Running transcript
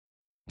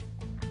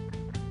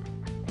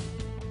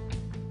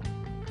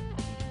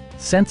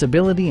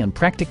Sensibility and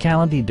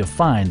practicality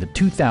define the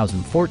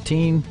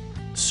 2014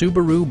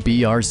 Subaru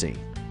BRZ.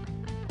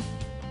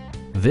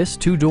 This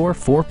two-door,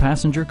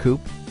 four-passenger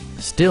coupe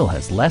still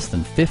has less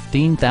than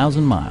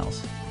 15,000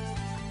 miles.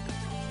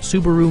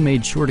 Subaru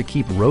made sure to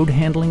keep road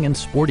handling and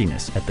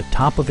sportiness at the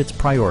top of its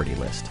priority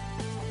list.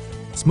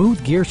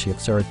 Smooth gear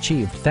shifts are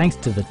achieved thanks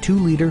to the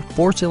 2-liter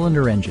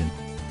four-cylinder engine.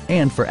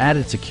 And for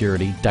added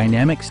security,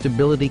 dynamic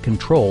stability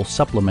control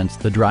supplements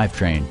the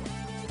drivetrain.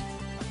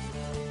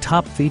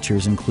 Top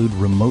features include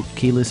remote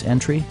keyless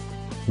entry,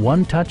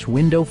 one-touch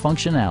window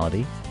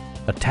functionality,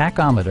 a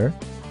tachometer,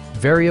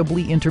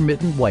 variably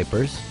intermittent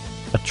wipers,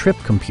 a trip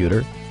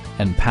computer,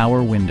 and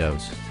power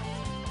windows.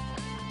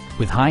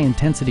 With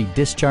high-intensity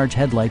discharge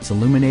headlights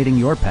illuminating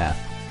your path,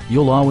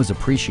 you'll always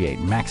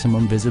appreciate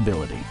maximum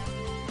visibility.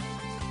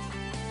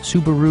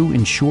 Subaru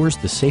ensures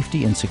the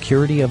safety and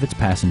security of its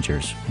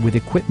passengers with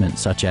equipment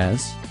such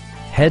as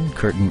head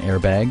curtain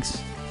airbags,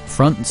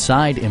 front and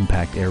side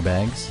impact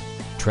airbags,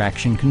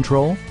 traction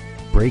control,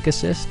 brake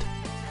assist,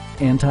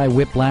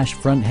 anti-whiplash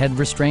front head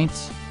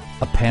restraints,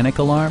 a panic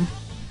alarm,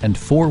 and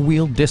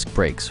four-wheel disc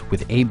brakes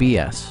with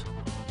ABS.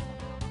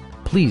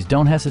 Please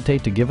don't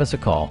hesitate to give us a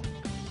call.